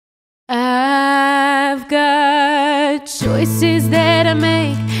choices that I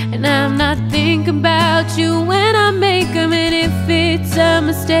make, and I'm not thinking about you when I make them. And if it's a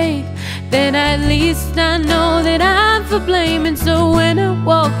mistake, then at least I know that I'm for blame. And so when I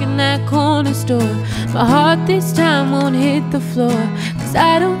walk in that corner store, my heart this time won't hit the floor. 'Cause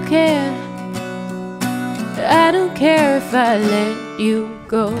I don't care, I don't care if I let you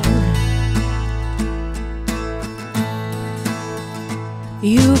go.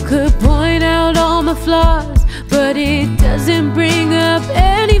 You could point out all my flaws, but it doesn't bring up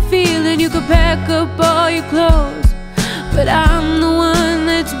any feeling. You could pack up all your clothes, but I'm the one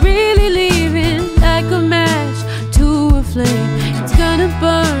that's really leaving. Like a match to a flame, it's gonna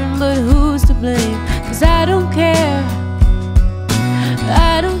burn, but who's to blame? 'Cause I don't care,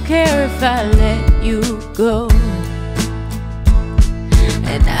 I don't care if I let you go.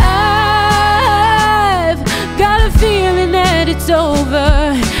 And I've got a feeling that it's over,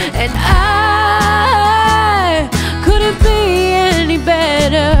 and I couldn't be any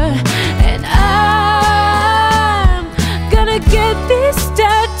better. And I'm gonna get this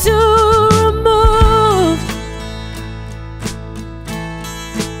tattoo removed.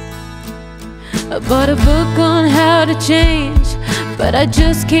 I bought a book on how to change, but I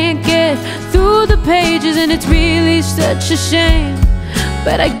just can't get through the pages, and it's really such a shame.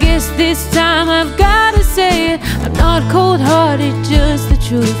 But I guess this time I've gotta say it, I'm not cold-hearted, just the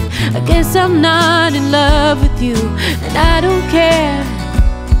truth. I guess I'm not in love with you, and I don't care,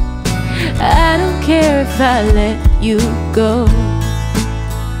 I don't care if I let you go.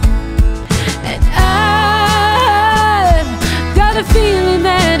 And I've got a feeling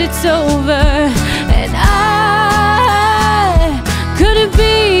that it's over, and I couldn't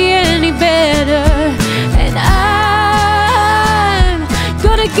be any better. And I'm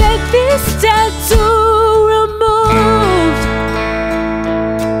gonna get this tattoo removed.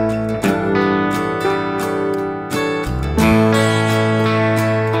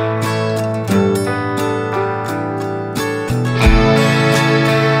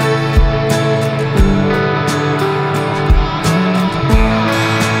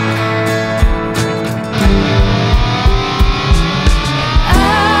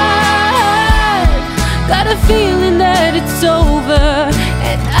 Feeling that it's over,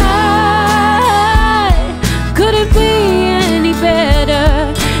 and I couldn't be any better.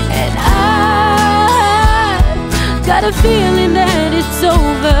 And I've got a feeling that it's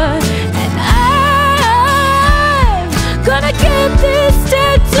over, and I'm gonna get